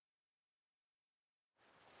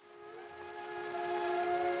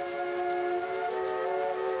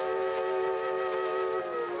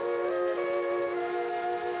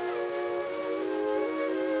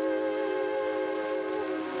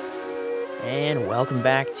and welcome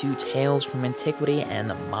back to Tales from Antiquity and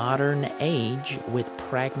the Modern Age with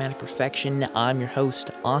Pragmatic Perfection. I'm your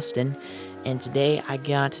host, Austin, and today I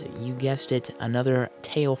got, you guessed it, another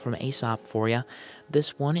tale from Aesop for you.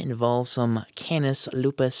 This one involves some Canis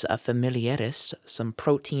lupus familiaris, some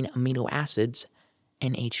protein amino acids,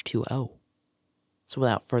 and H2O. So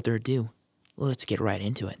without further ado, let's get right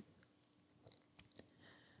into it.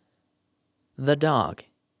 The Dog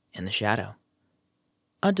in the Shadow.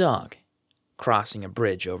 A dog, crossing a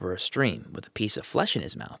bridge over a stream with a piece of flesh in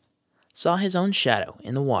his mouth, saw his own shadow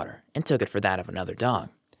in the water and took it for that of another dog,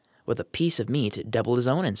 with a piece of meat double his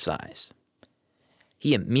own in size.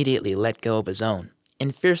 He immediately let go of his own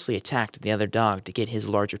and fiercely attacked the other dog to get his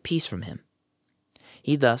larger piece from him.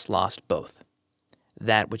 He thus lost both,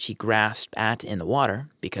 that which he grasped at in the water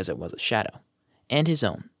because it was a shadow, and his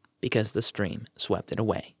own because the stream swept it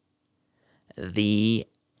away. The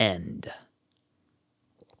end.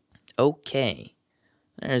 Okay,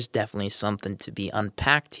 there's definitely something to be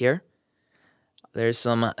unpacked here. There's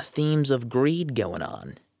some themes of greed going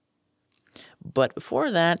on. But before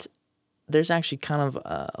that, there's actually kind of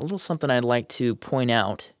a little something I'd like to point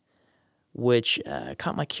out, which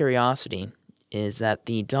caught my curiosity, is that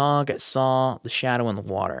the dog saw the shadow in the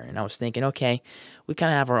water. And I was thinking, okay, we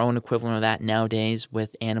kind of have our own equivalent of that nowadays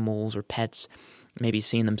with animals or pets maybe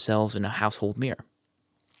seeing themselves in a household mirror.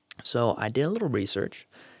 So I did a little research.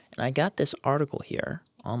 And I got this article here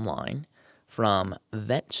online from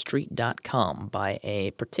vetstreet.com by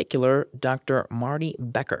a particular Dr. Marty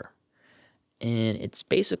Becker. And it's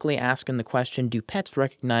basically asking the question, do pets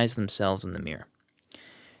recognize themselves in the mirror?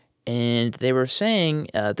 And they were saying,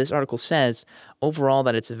 this article says, overall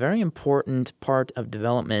that it's a very important part of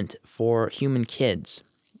development for human kids,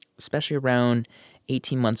 especially around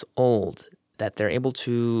 18 months old, that they're able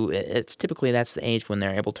to, it's typically that's the age when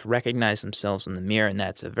they're able to recognize themselves in the mirror, and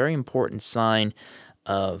that's a very important sign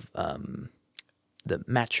of the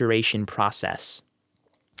maturation process.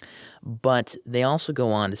 But they also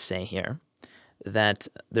go on to say here that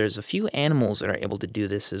there's a few animals that are able to do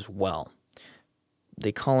this as well.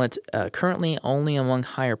 They call it currently only among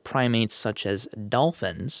higher primates such as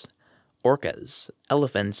dolphins, orcas,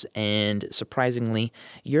 elephants, and surprisingly,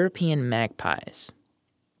 European magpies.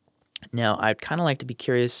 Now, I'd kind of like to be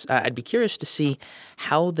curious. I'd be curious to see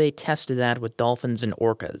how they tested that with dolphins and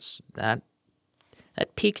orcas. That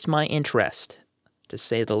piqued my interest, to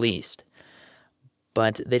say the least.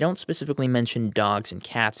 But they don't specifically mention dogs and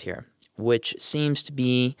cats here, which seems to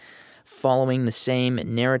be following the same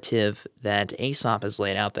narrative that Aesop has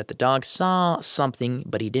laid out, that the dog saw something,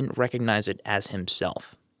 but he didn't recognize it as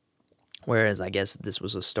himself. Whereas I guess this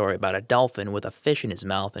was a story about a dolphin with a fish in his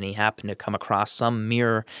mouth and he happened to come across some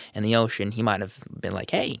mirror in the ocean, he might have been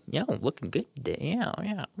like, hey, looking good today.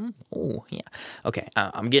 Yeah. Oh, yeah. Okay,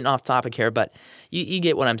 I'm getting off topic here, but you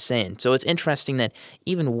get what I'm saying. So it's interesting that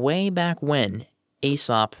even way back when,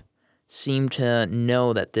 Aesop seemed to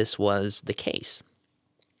know that this was the case.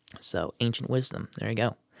 So ancient wisdom, there you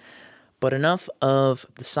go. But enough of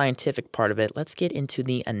the scientific part of it. Let's get into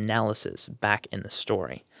the analysis back in the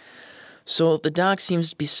story. So the dog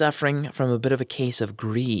seems to be suffering from a bit of a case of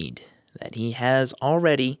greed, that he has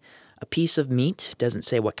already a piece of meat, doesn't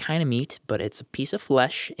say what kind of meat, but it's a piece of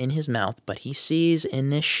flesh in his mouth, but he sees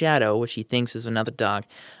in this shadow, which he thinks is another dog,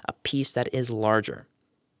 a piece that is larger.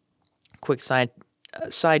 Quick side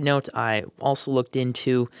note, I also looked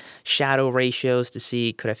into shadow ratios to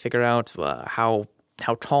see, could I figure out how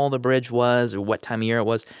tall the bridge was or what time of year it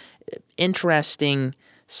was. Interesting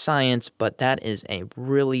science, but that is a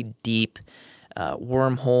really deep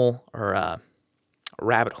wormhole or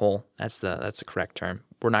rabbit hole. That's the correct term.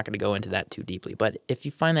 We're not going to go into that too deeply, but if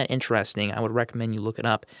you find that interesting, I would recommend you look it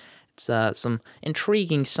up. It's some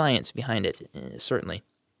intriguing science behind it, certainly.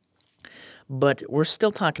 But we're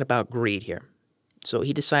still talking about greed here. So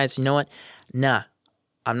he decides, you know what? Nah,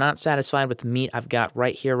 I'm not satisfied with the meat I've got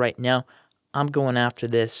right here, right now. I'm going after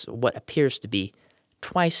this, what appears to be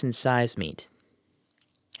twice in size meat.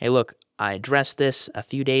 Hey, look, I addressed this a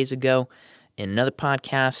few days ago in another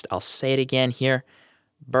podcast. I'll say it again here.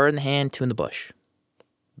 Bird in the hand, two in the bush.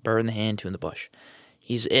 Bird in the hand, two in the bush.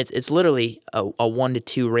 It's literally a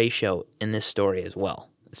 1-to-2 ratio in this story as well.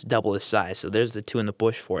 It's double his size, so there's the two in the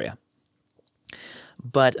bush for you.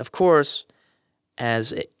 But, of course,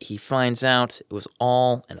 as he finds out, it was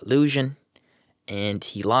all an illusion, and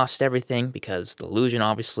he lost everything because the illusion,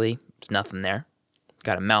 obviously, there's nothing there.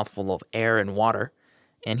 Got a mouthful of air and water.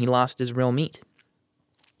 And he lost his real meat.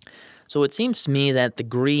 So it seems to me that the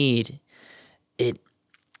greed, you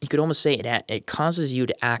could almost say it causes you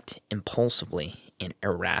to act impulsively and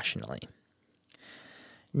irrationally.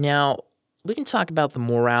 Now, we can talk about the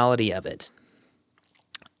morality of it.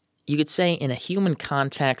 you could say in a human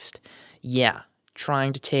context, yeah,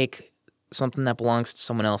 trying to take something that belongs to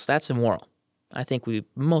someone else, that's immoral. I think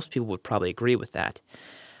most people would probably agree with that.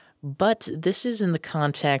 But this is in the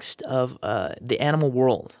context of the animal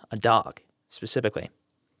world, a dog specifically.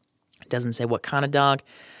 It doesn't say what kind of dog,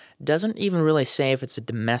 doesn't even really say if it's a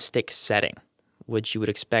domestic setting, which you would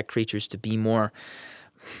expect creatures to be more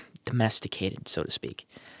domesticated, so to speak.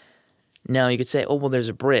 Now, you could say, oh, well, there's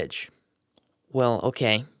a bridge. Well,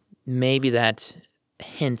 okay, maybe that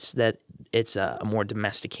hints that it's a more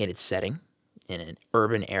domesticated setting in an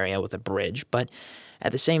urban area with a bridge, but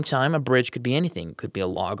at the same time, a bridge could be anything. It could be a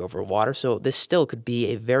log over water, so this still could be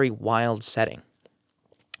a very wild setting.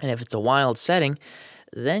 And if it's a wild setting,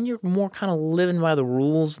 then you're more kind of living by the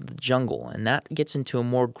rules of the jungle, and that gets into a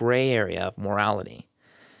more gray area of morality.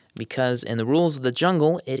 Because in the rules of the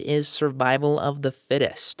jungle, it is survival of the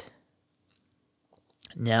fittest.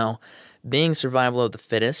 Now, being survival of the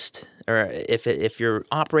fittest, or if you're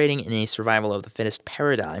operating in a survival of the fittest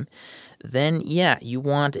paradigm, then yeah, you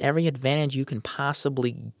want every advantage you can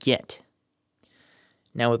possibly get.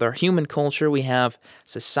 Now, with our human culture, we have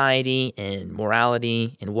society and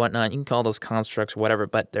morality and whatnot. You can call those constructs whatever,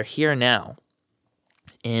 but they're here now.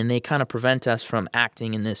 And they kind of prevent us from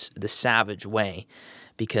acting in this savage way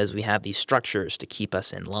because we have these structures to keep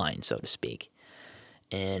us in line, so to speak,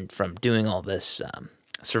 and from doing all this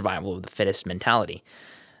survival of the fittest mentality.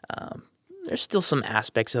 There's still some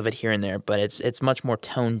aspects of it here and there, but it's much more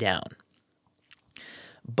toned down.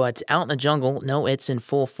 But out in the jungle, no, it's in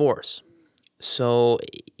full force. So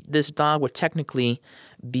this dog would technically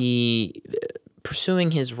be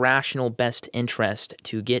pursuing his rational best interest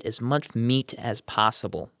to get as much meat as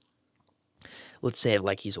possible. Let's say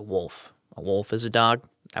like he's a wolf. A wolf is a dog.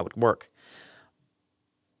 That would work.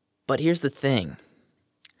 But here's the thing.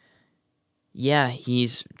 Yeah,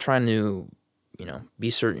 he's trying to, be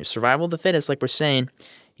certain survival of the fittest, like we're saying.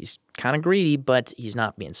 He's kind of greedy, but he's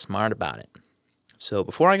not being smart about it. So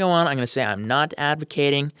before I go on, I'm going to say I'm not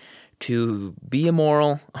advocating to be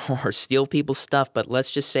immoral or steal people's stuff, but let's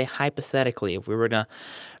just say hypothetically, if we were to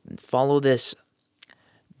follow this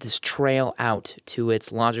trail out to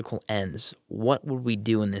its logical ends, what would we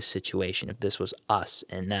do in this situation if this was us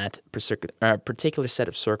in that particular set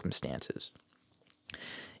of circumstances?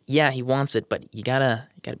 Yeah, he wants it, but you gotta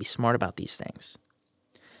be smart about these things.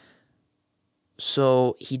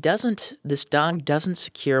 So this dog doesn't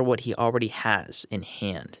secure what he already has in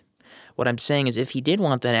hand. What I'm saying is if he did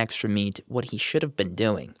want that extra meat, what he should have been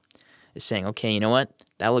doing is saying, okay, you know what?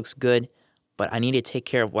 That looks good, but I need to take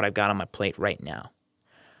care of what I've got on my plate right now.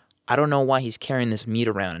 I don't know why he's carrying this meat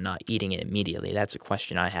around and not eating it immediately. That's a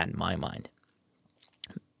question I had in my mind.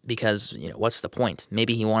 Because, what's the point?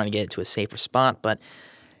 Maybe he wanted to get it to a safer spot, but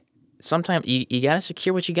sometimes you got to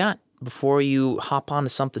secure what you got before you hop onto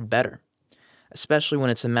something better. Especially when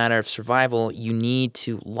it's a matter of survival, you need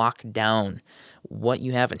to lock down what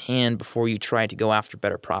you have in hand before you try to go after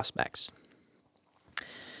better prospects.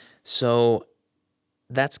 So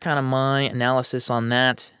that's kind of my analysis on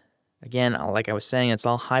that. Again, like I was saying, it's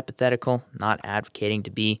all hypothetical, not advocating to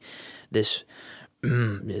be this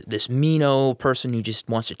mean-o person who just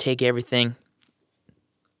wants to take everything.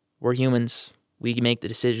 We're humans. We can make the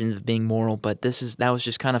decision of being moral, but that was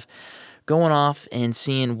just kind of going off and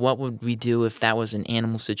seeing what would we do if that was an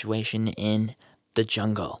animal situation in the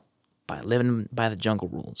jungle, by living by the jungle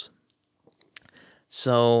rules.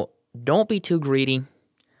 So don't be too greedy,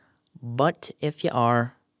 but if you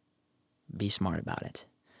are, be smart about it.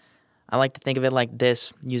 I like to think of it like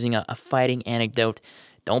this, using a fighting anecdote.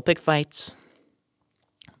 Don't pick fights,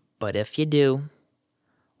 but if you do,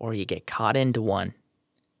 or you get caught into one,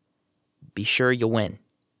 be sure you win.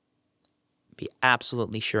 Be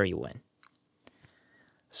absolutely sure you win.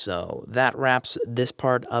 So that wraps this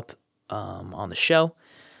part up on the show.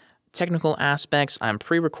 Technical aspects, I'm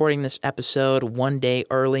pre-recording this episode one day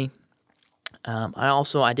early.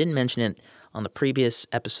 I didn't mention it on the previous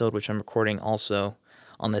episode, which I'm recording also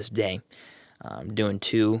on this day. I'm doing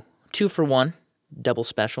two for one, double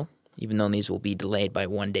special, even though these will be delayed by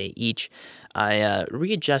one day each. I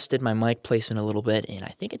readjusted my mic placement a little bit, and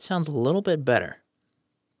I think it sounds a little bit better.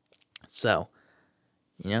 So,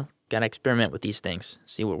 got to experiment with these things,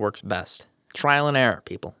 see what works best. Trial and error,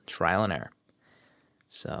 people. Trial and error.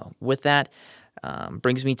 So with that,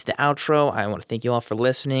 brings me to the outro. I want to thank you all for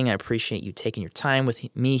listening. I appreciate you taking your time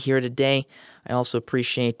with me here today. I also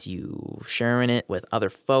appreciate you sharing it with other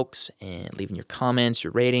folks and leaving your comments,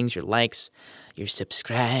 your ratings, your likes, your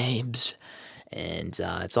subscribes. And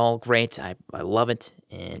it's all great. I love it.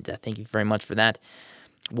 And thank you very much for that.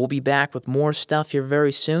 we'll be back with more stuff here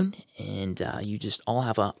very soon. And you just all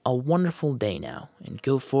have a wonderful day now. And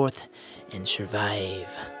go forth and survive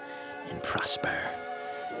and prosper.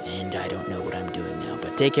 And I don't know what I'm doing now,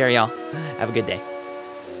 but take care, y'all. Have a good day.